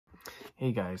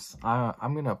Hey guys,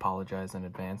 I'm gonna apologize in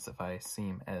advance if I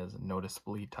seem as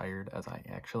noticeably tired as I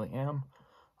actually am.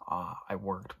 I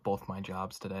worked both my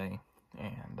jobs today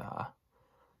and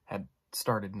had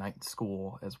started night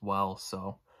school as well,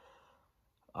 so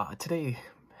today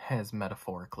has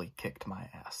metaphorically kicked my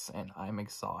ass and I'm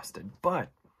exhausted.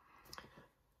 But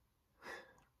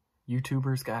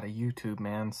YouTubers gotta YouTube,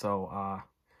 man, so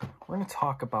we're gonna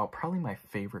talk about probably my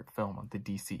favorite film of the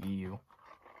DCEU,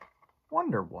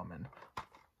 Wonder Woman.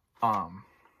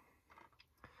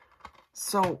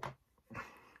 So,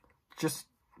 just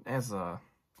as a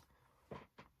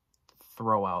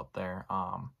throw out there,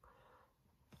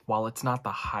 while it's not the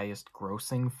highest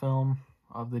grossing film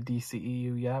of the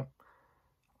DCEU yet,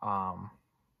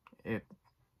 it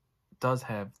does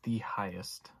have the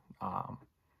highest,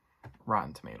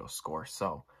 Rotten Tomatoes score.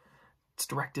 So, it's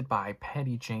directed by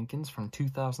Patty Jenkins from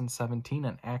 2017,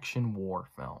 an action war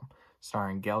film,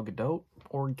 starring Gal Gadot,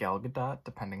 or Gal Gadot,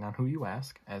 depending on who you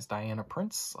ask, as Diana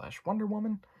Prince / Wonder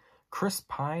Woman, Chris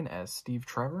Pine as Steve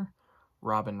Trevor,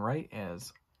 Robin Wright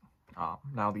as,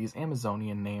 now these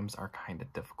Amazonian names are kind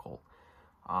of difficult.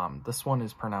 This one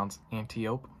is pronounced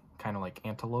Antiope, kind of like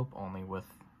antelope, only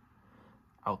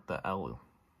without the L.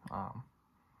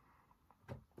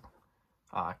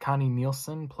 Connie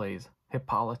Nielsen plays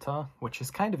Hippolyta, which is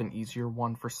kind of an easier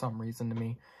one for some reason to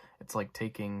me. It's like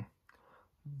taking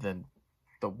the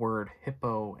word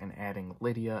hippo and adding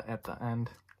Lydia at the end.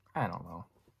 I don't know.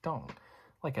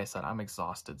 Like I said, I'm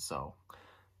exhausted, so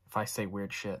if I say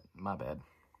weird shit, my bad.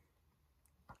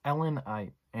 Ellen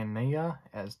Ainea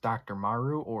as Dr.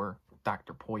 Maru, or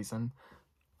Dr. Poison.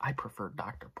 I prefer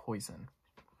Dr. Poison.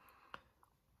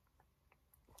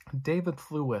 David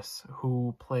Thewlis,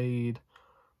 who played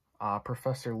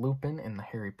Professor Lupin in the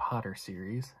Harry Potter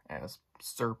series as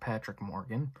Sir Patrick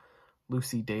Morgan,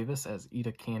 Lucy Davis as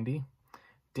Ida Candy,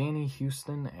 Danny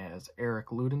Houston as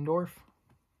Eric Ludendorff,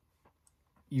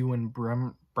 Ewan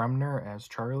Bremner as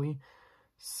Charlie,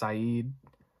 Saeed,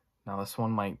 now this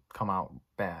one might come out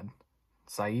bad,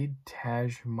 Saeed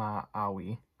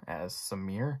Tajmaawi as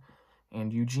Samir,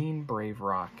 and Eugene Brave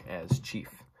Rock as Chief.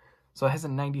 So it has a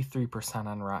 93%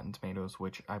 on Rotten Tomatoes,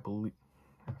 which I believe,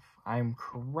 if I'm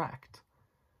correct,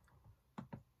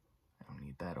 I don't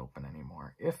need that open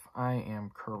anymore. If I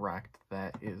am correct,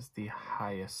 that is the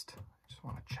highest. I just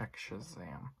want to check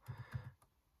Shazam.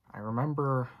 I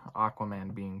remember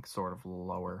Aquaman being sort of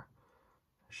lower.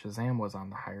 Shazam was on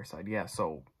the higher side. Yeah,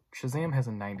 so Shazam has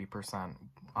a 90%.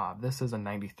 This is a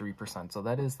 93%, so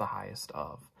that is the highest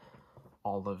of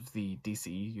all of the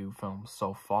DCEU films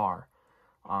so far.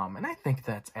 And I think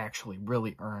that's actually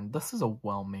really earned. This is a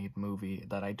well-made movie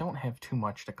that I don't have too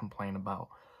much to complain about.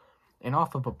 And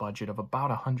off of a budget of about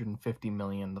 $150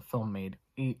 million, the film made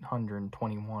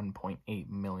 $821.8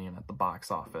 million at the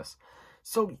box office.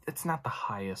 So it's not the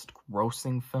highest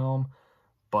grossing film,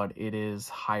 but it is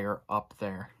higher up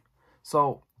there.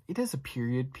 So it is a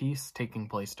period piece taking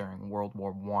place during World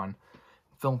War I.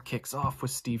 The film kicks off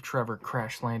with Steve Trevor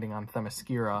crash landing on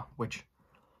Themyscira, which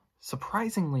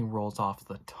surprisingly rolls off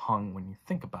the tongue when you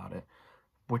think about it,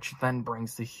 which then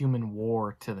brings the human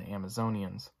war to the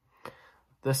Amazonians.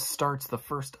 This starts the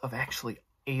first of actually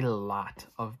a lot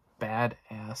of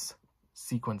badass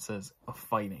sequences of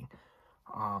fighting.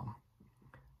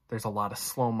 There's a lot of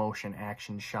slow motion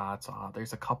action shots.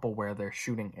 There's a couple where they're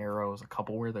shooting arrows, a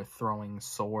couple where they're throwing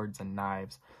swords and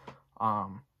knives.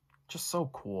 Just so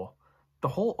cool. The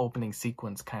whole opening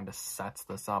sequence kind of sets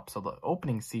this up. So the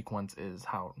opening sequence is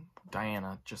how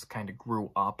Diana just kind of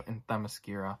grew up in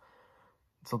Themyscira.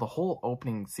 So the whole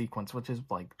opening sequence, which is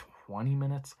like 20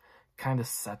 minutes, kind of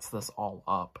sets this all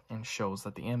up and shows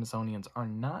that the Amazonians are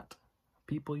not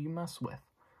people you mess with.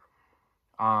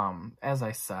 As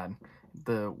I said,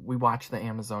 we watch the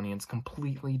Amazonians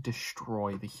completely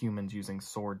destroy the humans using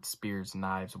swords, spears,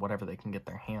 knives, whatever they can get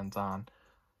their hands on.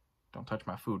 Don't touch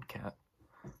my food, cat.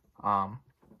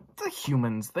 The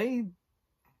humans,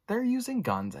 they're using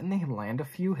guns and they land a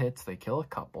few hits, they kill a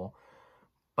couple,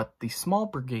 but the small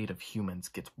brigade of humans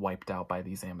gets wiped out by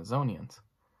these Amazonians.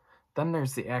 Then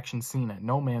there's the action scene at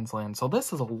No Man's Land. So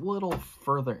this is a little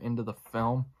further into the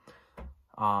film,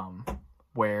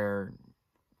 where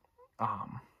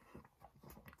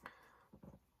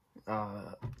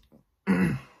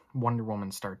Wonder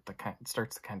Woman starts to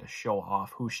kind of show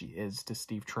off who she is to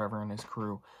Steve Trevor and his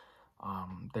crew.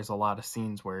 There's a lot of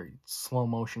scenes where slow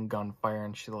motion gunfire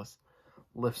and she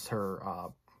lifts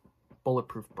her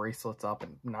bulletproof bracelets up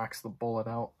and knocks the bullet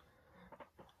out.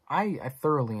 I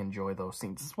thoroughly enjoy those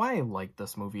scenes. That's why I like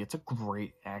this movie. It's a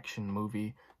great action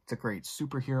movie. It's a great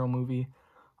superhero movie.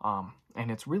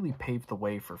 And it's really paved the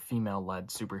way for female-led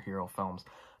superhero films.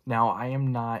 Now, I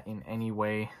am not in any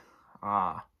way,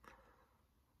 how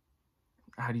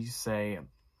do you say,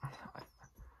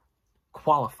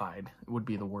 qualified would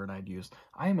be the word I'd use.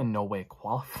 I am in no way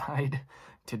qualified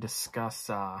to discuss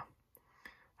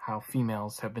how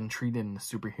females have been treated in the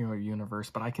superhero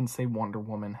universe, but I can say Wonder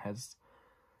Woman has,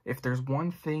 if there's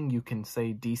one thing you can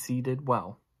say DC did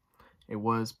well, it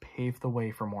was pave the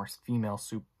way for more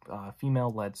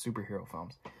female-led superhero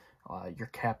films. Your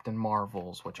Captain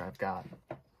Marvels, which I've got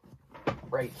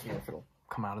right here, if it'll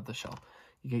come out of the shelf.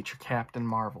 You get your Captain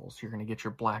Marvels. You're going to get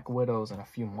your Black Widows in a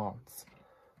few months.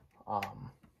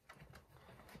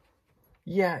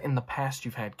 Yeah, in the past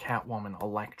you've had Catwoman,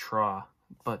 Elektra,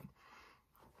 but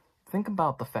think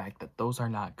about the fact that those are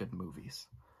not good movies.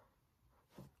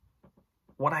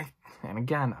 And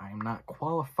again, I'm not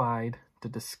qualified to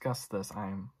discuss this.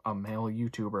 I'm a male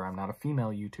YouTuber. I'm not a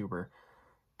female YouTuber.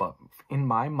 But in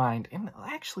my mind, and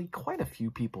actually quite a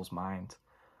few people's minds,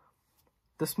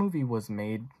 this movie was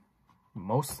made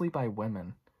mostly by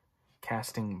women,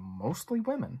 casting mostly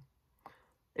women.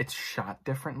 It's shot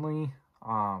differently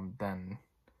than...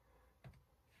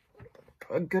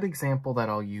 A good example that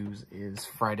I'll use is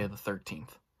Friday the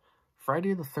 13th.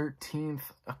 Friday the 13th,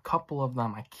 a couple of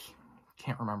them, I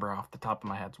can't remember off the top of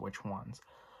my head which ones.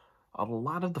 A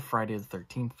lot of the Friday the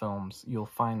 13th films, you'll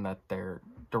find that their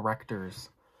directors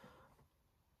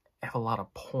have a lot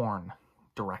of porn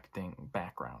directing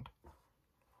background.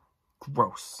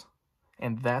 Gross.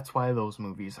 And that's why those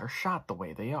movies are shot the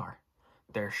way they are.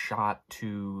 They're shot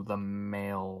to the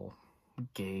male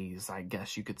gaze, I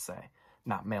guess you could say.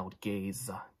 Not male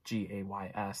gaze,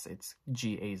 G-A-Y-S, it's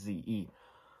G-A-Z-E.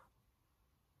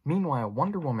 Meanwhile,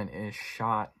 Wonder Woman is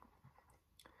shot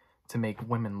to make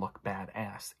women look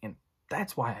badass, and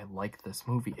that's why I like this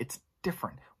movie. It's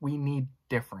different. We need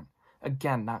different.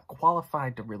 Again, not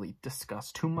qualified to really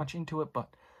discuss too much into it, but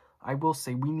I will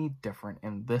say we need different,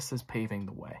 and this is paving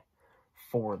the way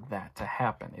for that to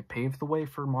happen. It paved the way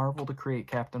for Marvel to create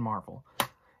Captain Marvel.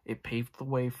 It paved the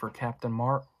way for Captain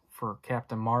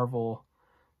Marvel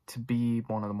to be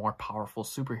one of the more powerful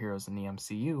superheroes in the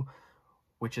MCU,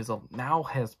 which is now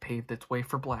has paved its way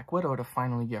for Black Widow to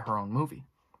finally get her own movie.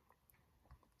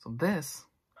 So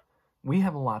we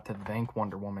have a lot to thank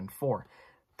Wonder Woman for.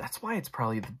 That's why it's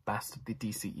probably the best of the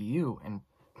DCEU, and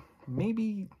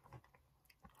maybe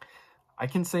I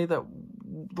can say that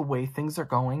the way things are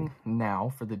going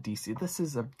now for the DC, this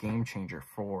is a game changer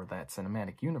for that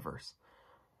cinematic universe.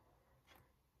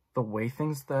 The way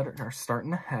things that are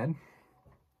starting to head,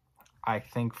 I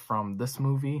think from this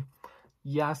movie,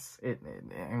 yes,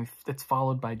 it's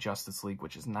followed by Justice League,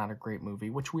 which is not a great movie,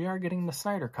 which we are getting the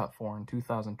Snyder Cut for in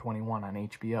 2021 on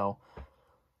HBO.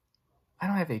 I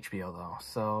don't have HBO, though,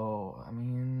 so, I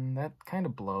mean, that kind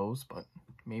of blows, but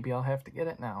maybe I'll have to get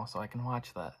it now so I can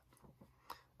watch that.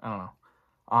 I don't know.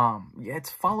 Yeah,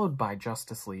 it's followed by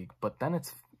Justice League, but then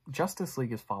Justice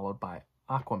League is followed by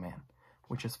Aquaman,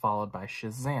 which is followed by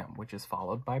Shazam, which is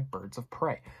followed by Birds of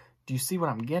Prey. Do you see what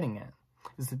I'm getting at?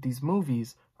 Is that these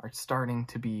movies are starting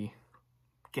to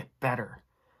get better.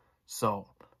 So,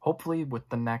 hopefully with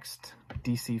the next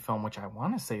DC film, which I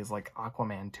want to say is like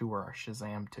Aquaman 2 or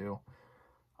Shazam 2,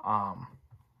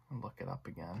 look it up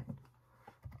again.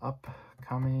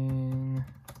 Upcoming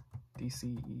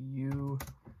DCEU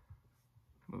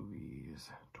movies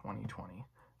 2020.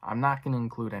 I'm not going to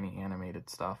include any animated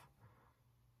stuff.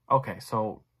 Okay,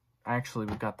 so actually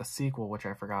we've got the sequel, which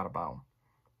I forgot about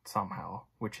somehow,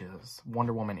 which is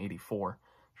Wonder Woman 84,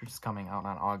 which is coming out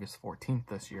on August 14th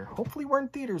this year. Hopefully we're in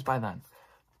theaters by then.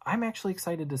 I'm actually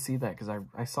excited to see that because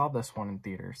I saw this one in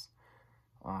theaters.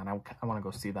 And I want to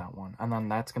go see that one. And then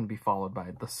that's going to be followed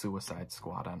by The Suicide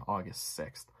Squad on August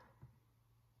 6th.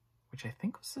 Which I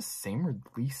think was the same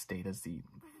release date as the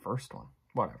first one.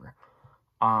 Whatever.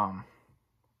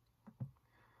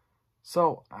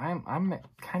 So I'm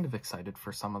kind of excited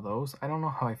for some of those. I don't know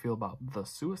how I feel about The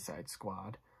Suicide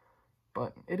Squad,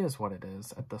 but it is what it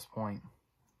is at this point.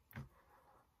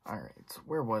 Alright, so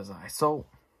where was I? So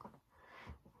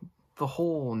the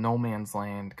whole No Man's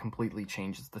Land completely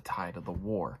changes the tide of the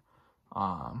war.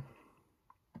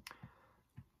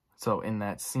 So in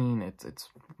that scene, it's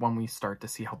when we start to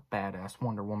see how badass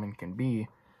Wonder Woman can be.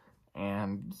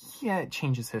 And yeah, it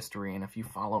changes history. And if you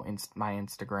follow my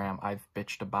Instagram, I've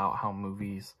bitched about how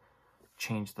movies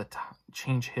change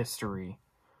history,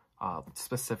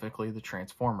 specifically the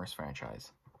Transformers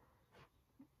franchise.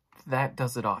 That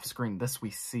does it off screen. This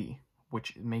we see,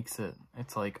 which makes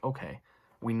it's like, okay,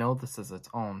 we know this is its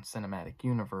own cinematic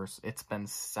universe. It's been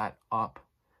set up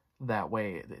that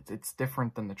way. It's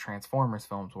different than the Transformers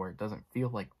films where it doesn't feel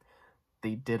like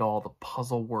they did all the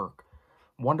puzzle work.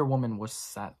 Wonder Woman was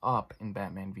set up in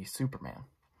Batman v Superman.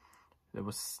 It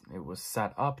was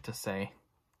set up to say,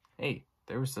 hey,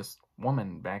 there was this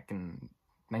woman back in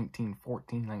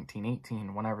 1914,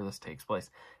 1918, whenever this takes place.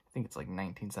 I think it's like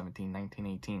 1917,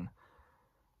 1918.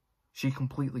 She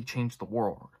completely changed the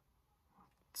world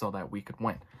so that we could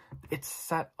win. It's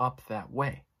set up that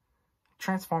way.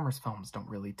 Transformers films don't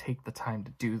really take the time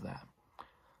to do that.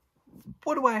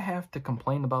 What do I have to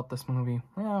complain about this movie?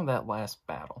 Well, that last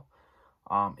battle.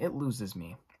 It loses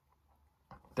me.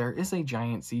 There is a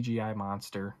giant CGI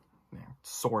monster,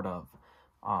 sort of,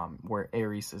 where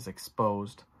Ares is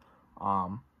exposed.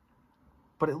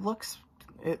 But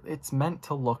it's meant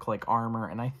to look like armor,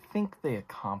 and I think they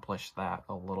accomplished that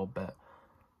a little bit.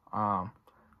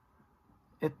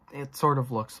 It sort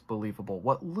of looks believable.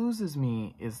 What loses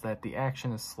me is that the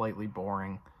action is slightly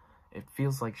boring. It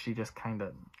feels like she just kind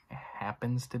of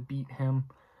happens to beat him.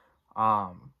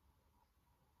 But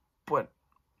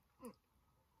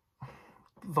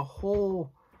the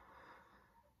whole...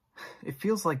 It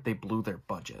feels like they blew their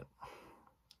budget.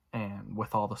 And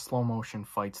with all the slow motion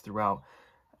fights throughout.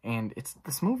 And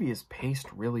this movie is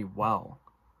paced really well.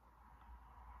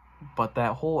 But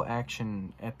that whole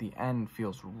action at the end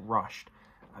feels rushed.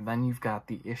 And then you've got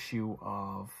the issue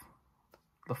of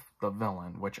the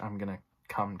villain, which I'm going to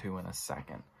come to in a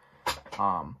second.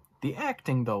 The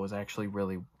acting, though, is actually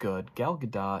really good. Gal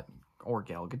Gadot, or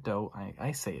Gal Gadot,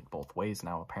 I say it both ways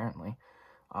now, apparently.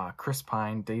 Chris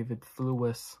Pine, David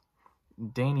Thewlis,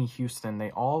 Danny Houston,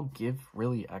 they all give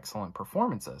really excellent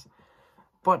performances.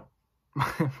 But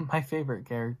my favorite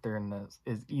character in this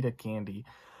is Ida Candy.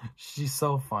 She's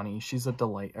so funny. She's a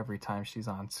delight every time she's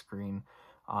on screen.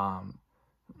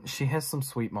 She has some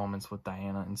sweet moments with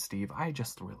Diana and Steve. I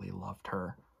just really loved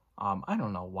her. I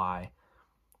don't know why.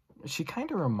 She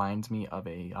kind of reminds me of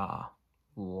a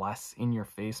less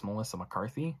in-your-face Melissa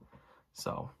McCarthy.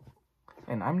 So,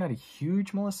 and I'm not a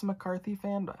huge Melissa McCarthy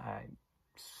fan, but I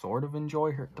sort of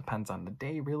enjoy her. It depends on the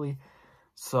day, really.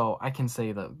 So I can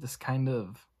say that this kind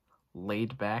of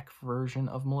laid-back version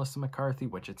of Melissa McCarthy,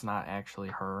 which it's not actually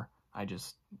her.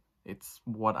 It's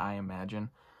what I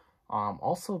imagine.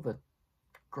 Also, the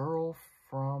girl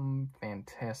from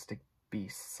Fantastic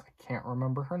Beasts, I can't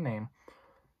remember her name,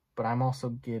 but I'm also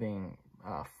getting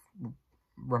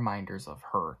reminders of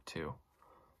her, too.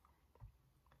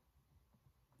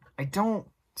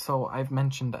 I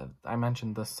mentioned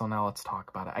this, so now let's talk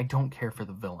about it. I don't care for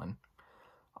the villain.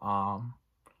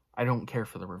 I don't care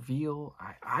for the reveal.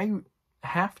 I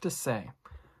have to say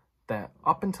that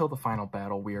up until the final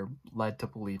battle, we are led to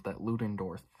believe that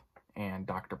Ludendorff and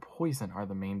Dr. Poison are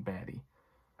the main baddie,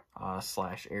 /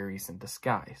 Ares in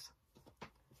disguise.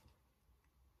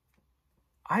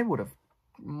 I would have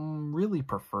really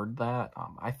preferred that.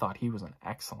 I thought he was an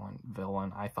excellent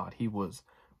villain. I thought he was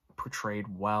portrayed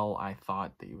well. I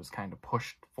thought that he was kind of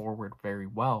pushed forward very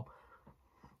well.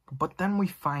 But then we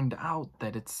find out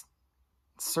that it's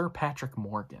Sir Patrick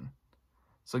Morgan.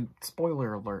 So,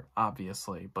 spoiler alert,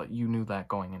 obviously, but you knew that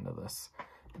going into this.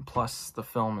 And plus, the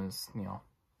film is,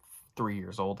 3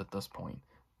 years old at this point.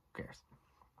 Who cares?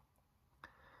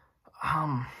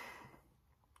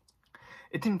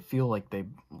 It didn't feel like they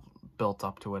built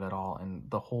up to it at all, and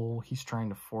the whole he's trying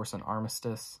to force an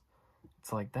armistice,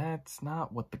 it's like, that's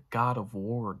not what the God of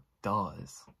War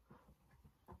does.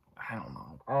 I don't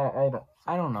know.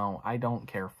 I don't know. I don't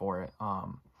care for it.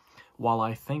 While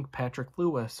I think Patrick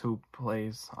Lewis, who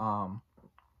plays,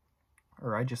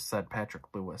 or I just said Patrick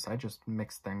Lewis, I just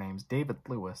mixed their names, David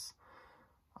Lewis,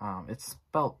 it's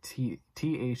spelled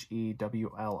Thewlis,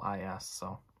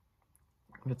 so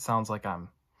if it sounds like I'm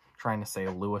trying to say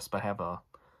Lewis but have a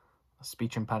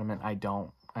speech impediment, I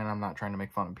don't, and I'm not trying to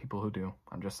make fun of people who do.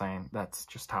 I'm just saying that's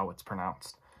just how it's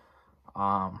pronounced.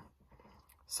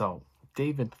 So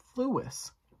David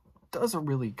Lewis does a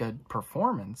really good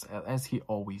performance, as he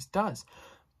always does.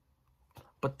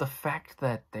 But the fact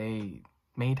that they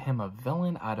made him a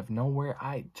villain out of nowhere,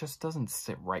 just doesn't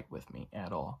sit right with me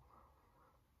at all.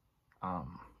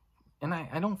 And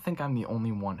I don't think I'm the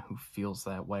only one who feels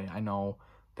that way. I know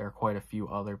there are quite a few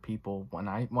other people. When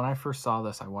I first saw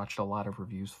this, I watched a lot of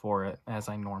reviews for it, as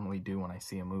I normally do when I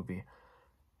see a movie.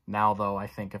 Now, though, I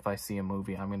think if I see a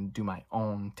movie, I'm going to do my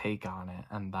own take on it,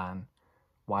 and then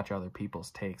watch other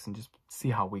people's takes and just see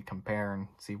how we compare and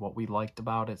see what we liked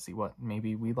about it, see what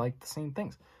maybe we liked the same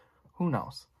things. Who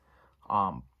knows?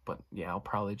 But yeah, I'll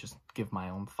probably just give my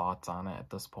own thoughts on it at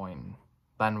this point and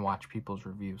then watch people's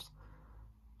reviews.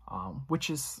 Which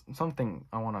is something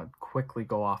I want to quickly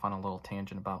go off on a little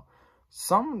tangent about.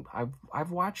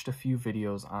 I've watched a few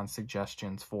videos on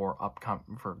suggestions for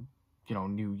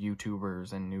new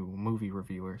YouTubers and new movie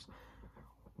reviewers.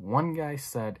 One guy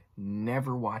said,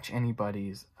 never watch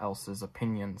anybody else's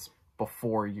opinions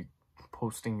before you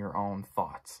posting your own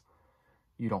thoughts.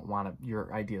 You don't want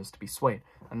your ideas to be swayed.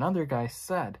 Another guy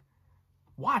said,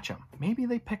 watch them. Maybe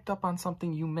they picked up on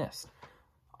something you missed.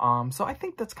 So I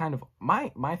think that's kind of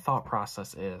my thought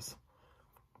process is,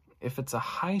 if it's a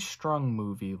high-strung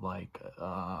movie like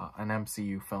an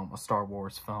MCU film, a Star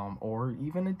Wars film, or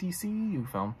even a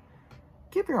DCEU film,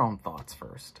 give your own thoughts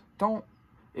first.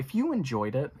 If you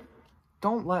enjoyed it,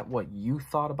 don't let what you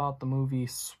thought about the movie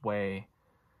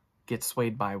get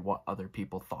swayed by what other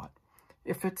people thought.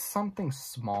 If it's something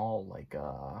small, like,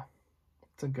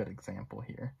 it's a good example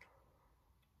here.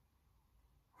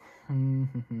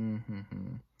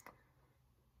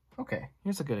 Okay,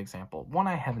 here's a good example. One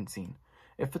I haven't seen.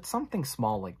 If it's something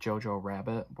small like Jojo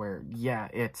Rabbit, where, yeah,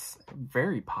 it's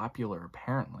very popular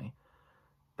apparently,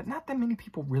 but not that many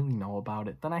people really know about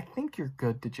it, then I think you're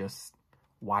good to just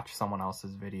watch someone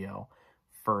else's video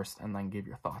first and then give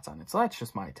your thoughts on it. So that's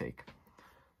just my take.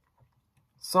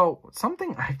 So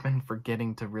something I've been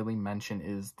forgetting to really mention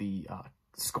is the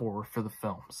score for the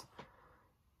films.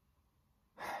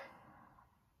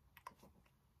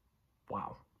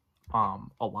 Wow.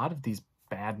 A lot of these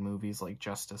bad movies like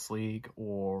Justice League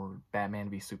or Batman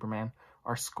v Superman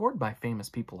are scored by famous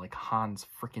people like Hans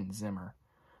freaking Zimmer.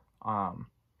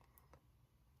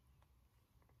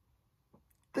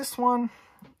 This one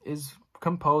is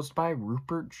composed by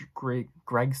Rupert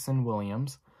Gregson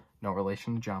Williams, no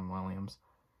relation to John Williams.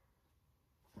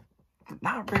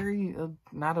 Not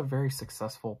a very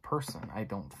successful person, I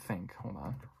don't think. Hold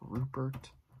on.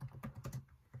 Rupert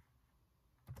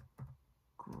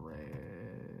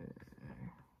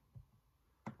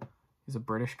He's a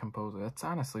British composer. That's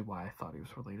honestly why I thought he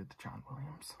was related to John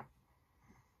Williams.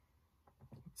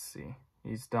 Let's see.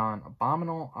 He's done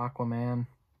Abominable, Aquaman,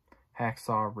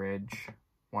 Hacksaw Ridge,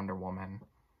 Wonder Woman,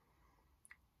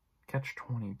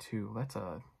 Catch-22. That's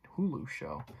a Hulu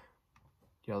show.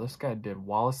 Yo, this guy did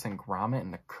Wallace and Gromit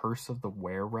and the Curse of the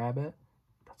Were-Rabbit.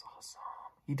 That's awesome.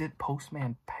 He did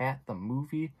Postman Pat the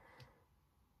movie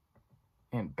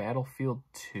and Battlefield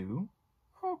 2.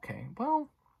 Okay, well,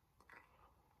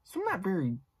 some not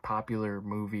very popular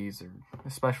movies, or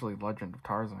especially Legend of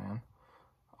Tarzan.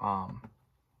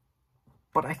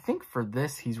 But I think for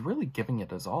this, he's really giving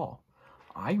it his all.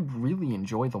 I really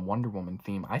enjoy the Wonder Woman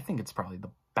theme. I think it's probably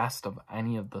the best of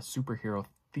any of the superhero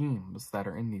themes that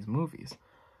are in these movies.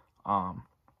 And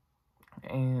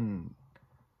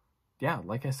yeah,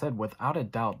 like I said, without a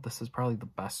doubt, this is probably the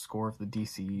best score of the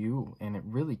DCU, and it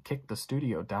really kicked the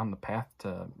studio down the path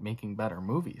to making better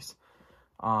movies.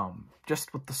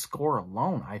 Just with the score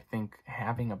alone, I think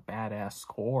having a badass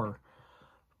score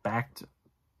backed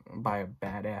by a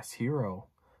badass hero,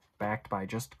 backed by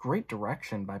just great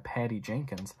direction by Patty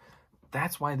Jenkins,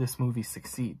 that's why this movie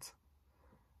succeeds.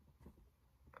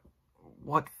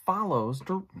 What follows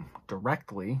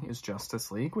directly is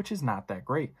Justice League, which is not that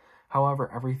great.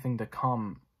 However, everything to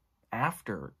come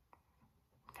after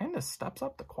kind of steps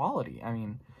up the quality. I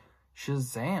mean,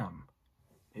 Shazam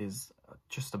is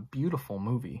just a beautiful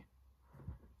movie.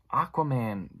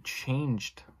 Aquaman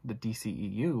changed the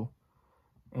DCEU,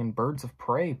 and Birds of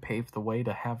Prey paved the way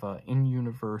to have a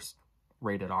in-universe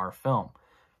rated R film.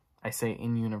 I say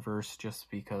in-universe just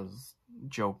because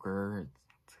Joker,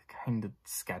 it's kind of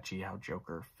sketchy how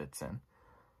Joker fits in.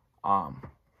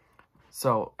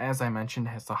 So, as I mentioned,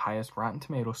 it has the highest Rotten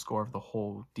Tomatoes score of the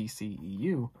whole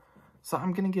DCEU. So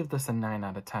I'm going to give this a 9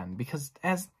 out of 10. Because,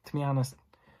 to be honest,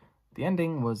 the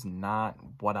ending was not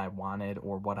what I wanted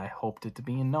or what I hoped it to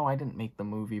be. And no, I didn't make the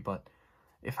movie, but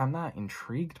if I'm not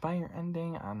intrigued by your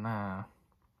ending,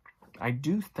 I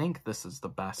do think this is the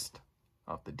best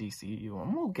of the DCEU.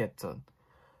 And we'll get to...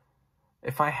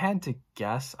 If I had to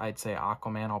guess, I'd say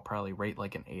Aquaman I'll probably rate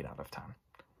like an 8 out of 10.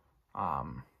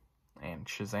 And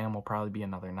Shazam will probably be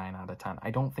another 9 out of 10.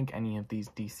 I don't think any of these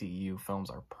DCEU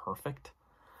films are perfect.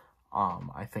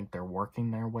 I think they're working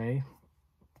their way.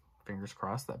 Fingers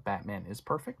crossed that Batman is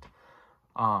perfect.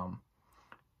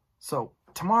 So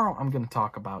tomorrow I'm going to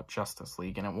talk about Justice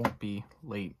League, and it won't be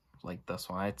late like this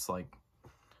one. It's like, I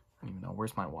don't even know,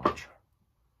 where's my watch?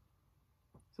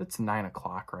 It's 9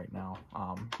 o'clock right now.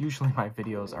 Usually my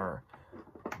videos are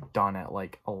done at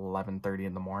like 11:30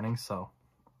 in the morning, so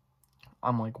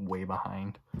I'm like way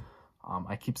behind.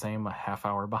 I keep saying I'm a half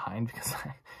hour behind because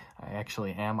I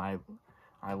actually am. I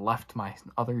left my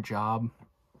other job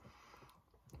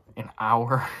an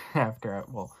hour after,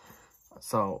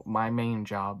 so my main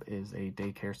job is a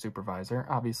daycare supervisor.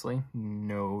 Obviously,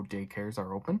 no daycares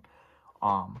are open.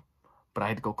 But I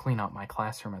had to go clean out my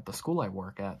classroom at the school I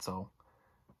work at, so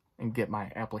and get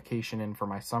my application in for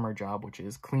my summer job, which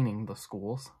is cleaning the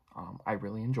schools. I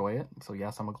really enjoy it. So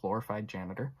yes, I'm a glorified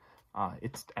janitor.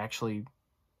 It's actually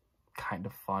kind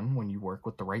of fun when you work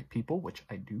with the right people, which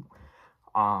I do.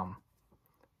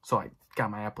 So I got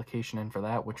my application in for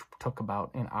that, which took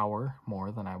about an hour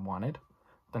more than I wanted.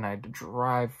 Then I had to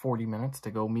drive 40 minutes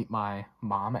to go meet my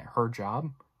mom at her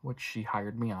job, which she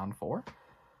hired me on for.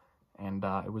 And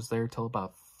it was there till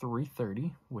about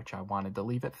 3:30, which I wanted to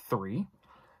leave at 3.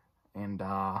 And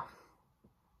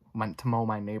went to mow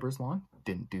my neighbor's lawn.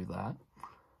 Didn't do that.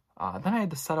 Then I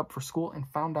had to set up for school and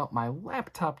found out my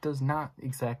laptop does not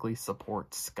exactly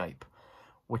support Skype,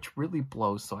 which really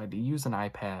blows. So I had to use an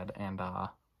iPad, and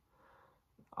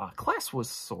class was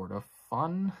sort of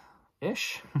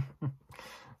fun-ish.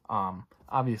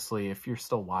 Obviously, if you're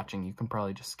still watching, you can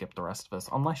probably just skip the rest of this,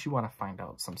 unless you want to find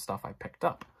out some stuff I picked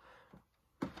up.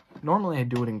 Normally, I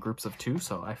do it in groups of 2,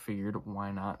 so I figured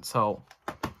why not. So,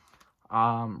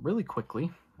 really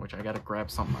quickly, which I gotta grab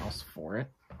something else for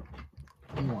it.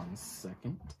 1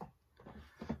 second.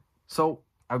 So,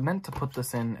 I meant to put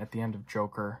this in at the end of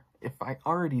Joker. If I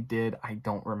already did, I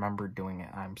don't remember doing it.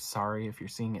 I'm sorry if you're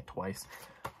seeing it twice.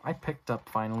 I picked up,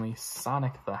 finally,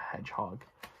 Sonic the Hedgehog.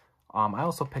 I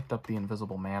also picked up The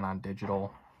Invisible Man on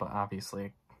digital, but obviously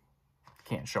I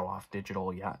can't show off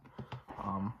digital yet.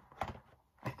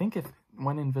 I think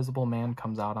when Invisible Man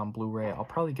comes out on Blu-ray, I'll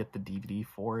probably get the DVD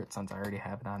for it since I already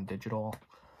have it on digital.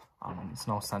 There's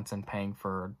no sense in paying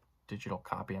for a digital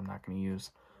copy I'm not going to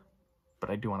use, but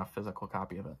I do want a physical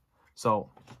copy of it. So,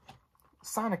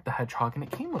 Sonic the Hedgehog, and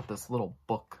it came with this little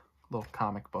book, little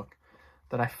comic book,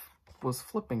 that I was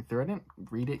flipping through. I didn't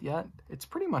read it yet. It's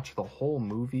pretty much the whole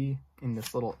movie in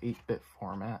this little 8-bit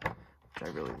format, which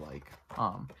I really like.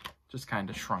 Just kind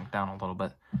of shrunk down a little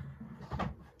bit.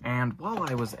 And while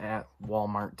I was at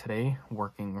Walmart today,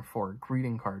 working for a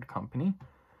greeting card company,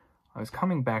 I was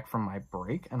coming back from my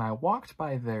break, and I walked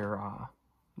by their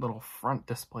little front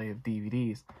display of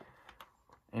DVDs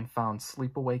and found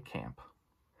Sleepaway Camp.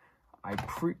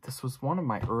 This was one of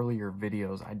my earlier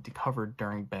videos I covered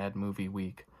during Bad Movie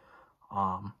Week,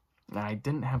 and I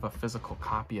didn't have a physical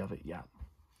copy of it yet.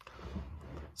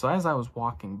 So as I was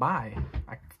walking by,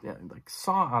 I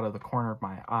saw out of the corner of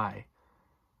my eye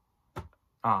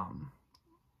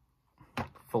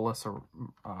Felissa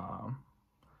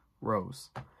Rose,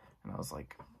 and I was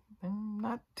like,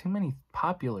 not too many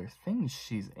popular things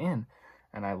she's in.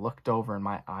 And I looked over and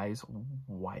my eyes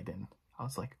widened. I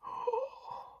was like,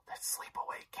 oh, that's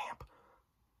Sleepaway Camp.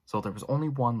 So there was only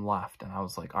one left, and I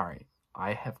was like, all right,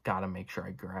 I have got to make sure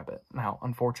I grab it. Now,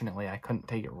 unfortunately, I couldn't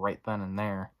take it right then and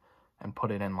there and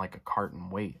put it in like a cart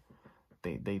and wait.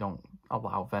 They don't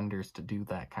allow vendors to do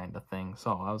that kind of thing.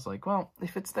 So I was like, well,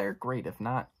 if it's there, great. If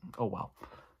not, oh well.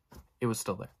 It was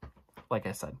still there. Like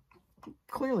I said,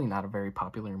 clearly not a very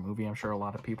popular movie. I'm sure a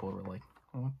lot of people were like,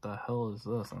 what the hell is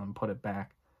this? And then put it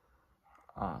back.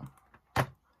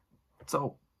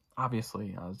 So,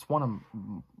 obviously, it's one of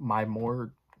my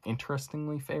more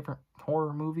interestingly favorite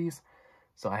horror movies.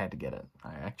 So I had to get it.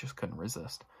 I just couldn't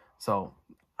resist. So,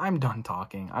 I'm done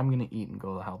talking. I'm going to eat and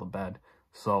go the hell to bed.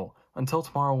 So, until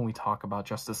tomorrow when we talk about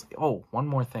Justice... Oh, one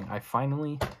more thing. I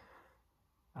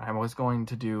was going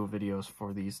to do videos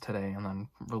for these today and then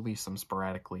release them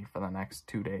sporadically for the next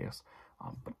 2 days.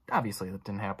 But obviously that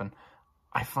didn't happen.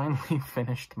 I finally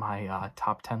finished my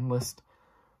top 10 list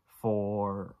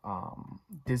for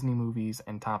Disney movies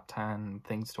and top 10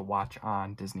 things to watch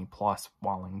on Disney Plus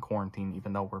while in quarantine,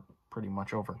 even though we're pretty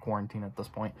much over quarantine at this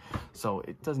point. So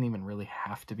it doesn't even really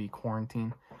have to be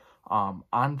quarantine.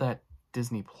 On that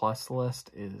Disney Plus list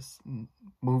is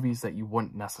movies that you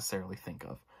wouldn't necessarily think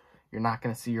of. You're not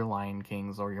going to see your Lion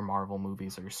Kings or your Marvel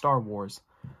movies or your Star Wars.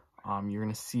 You're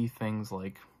going to see things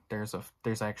like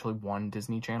there's actually one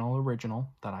Disney Channel original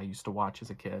that I used to watch as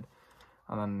a kid.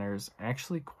 And then there's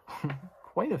actually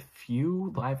quite a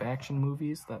few live action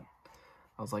movies that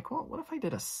I was like, well, what if I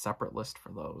did a separate list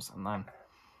for those? And then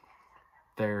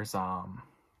there's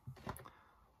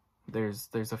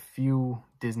a few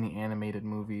Disney animated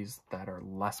movies that are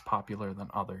less popular than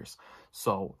others.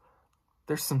 So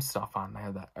there's some stuff on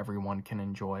there that everyone can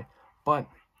enjoy. But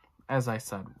as I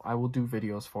said, I will do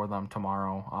videos for them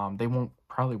tomorrow. They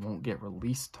probably won't get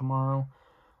released tomorrow.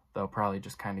 They'll probably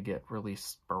just kind of get released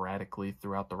sporadically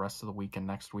throughout the rest of the week and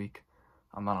next week.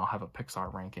 And then I'll have a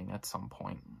Pixar ranking at some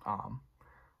point.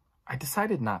 I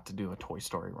decided not to do a Toy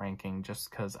Story ranking just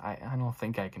because I don't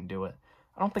think I can do it.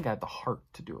 I don't think I had the heart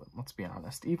to do it, let's be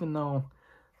honest. Even though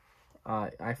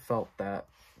I felt that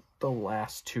the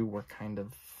last two were kind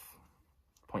of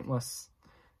pointless.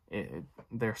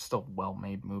 They're still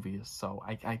well-made movies, so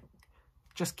I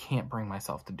just can't bring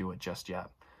myself to do it just yet.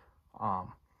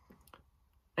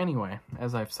 Anyway,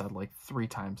 as I've said like 3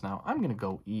 times now, I'm gonna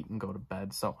go eat and go to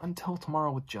bed. So until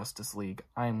tomorrow with Justice League,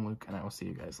 I am Luke, and I will see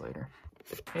you guys later.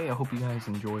 Hey, I hope you guys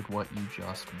enjoyed what you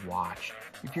just watched.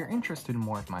 If you're interested in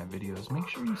more of my videos, make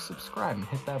sure you subscribe and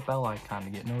hit that bell icon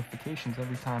to get notifications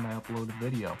every time I upload a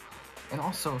video. And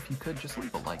also, if you could, just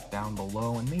leave a like down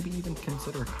below and maybe even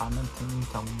consider commenting,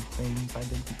 telling me things I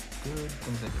did good,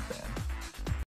 things I did bad.